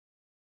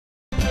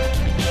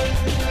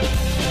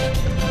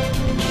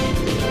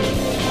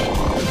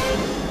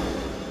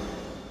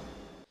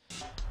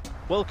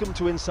Welcome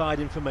to Inside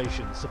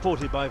Information,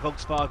 supported by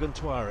Volkswagen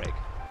Touareg,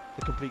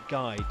 the complete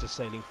guide to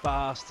sailing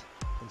fast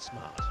and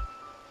smart.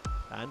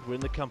 And we're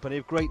in the company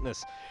of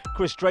greatness,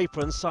 Chris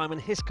Draper and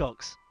Simon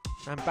Hiscox,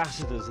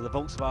 ambassadors of the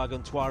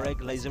Volkswagen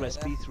Touareg Laser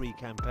SB3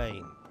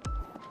 campaign.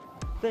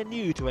 They're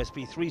new to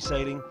SB3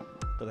 sailing,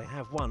 but they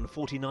have won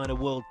 49er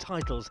world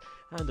titles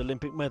and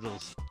Olympic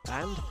medals,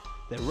 and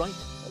they're right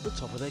at the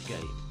top of their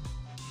game.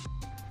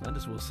 And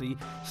as we'll see,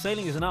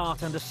 sailing is an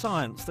art and a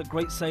science that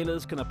great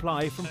sailors can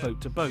apply from boat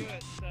to boat.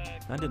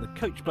 And in the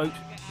coach boat,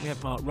 we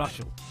have Mark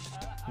Russell,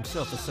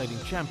 himself a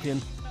sailing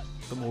champion,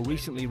 but more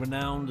recently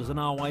renowned as an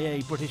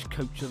RYA British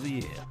Coach of the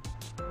Year.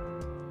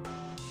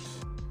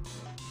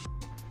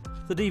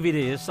 The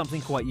DVD is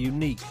something quite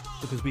unique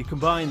because we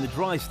combine the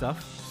dry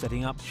stuff,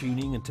 setting up,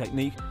 tuning and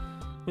technique,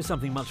 with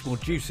something much more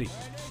juicy,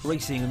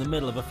 racing in the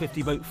middle of a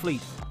 50-boat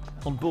fleet,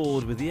 on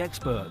board with the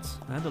experts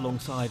and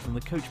alongside from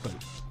the coach boat.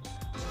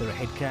 There are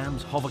head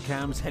cams, hover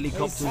cams,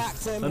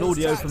 helicopters and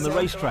audio from the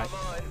racetrack,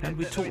 and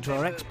we talk to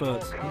our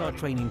experts and our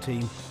training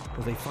team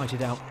as they fight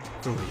it out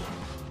for real.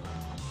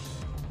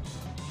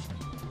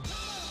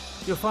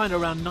 You'll find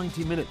around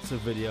 90 minutes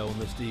of video on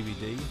this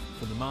DVD,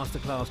 from the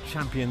Masterclass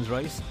Champions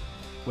Race,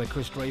 where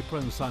Chris Draper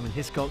and Simon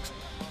Hiscox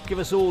give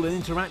us all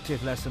an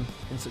interactive lesson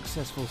in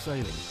successful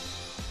sailing,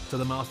 to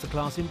the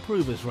Masterclass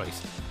Improvers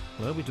Race,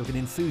 where we took an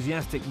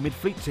enthusiastic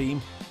mid-fleet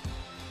team,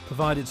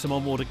 provided some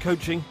on-water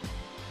coaching,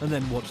 and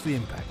then watched the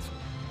impact.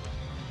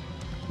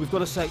 We've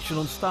got a section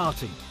on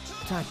starting,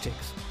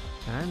 tactics,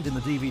 and in the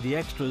DVD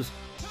extras,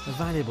 a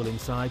valuable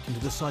insight into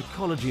the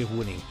psychology of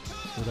winning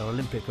with our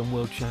Olympic and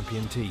world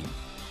champion team,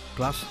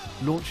 plus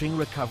launching,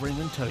 recovering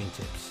and towing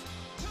tips.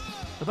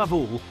 Above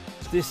all,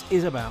 this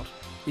is about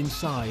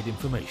inside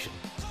information,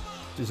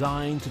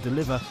 designed to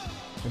deliver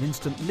an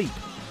instant leap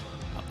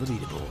up the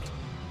leaderboard.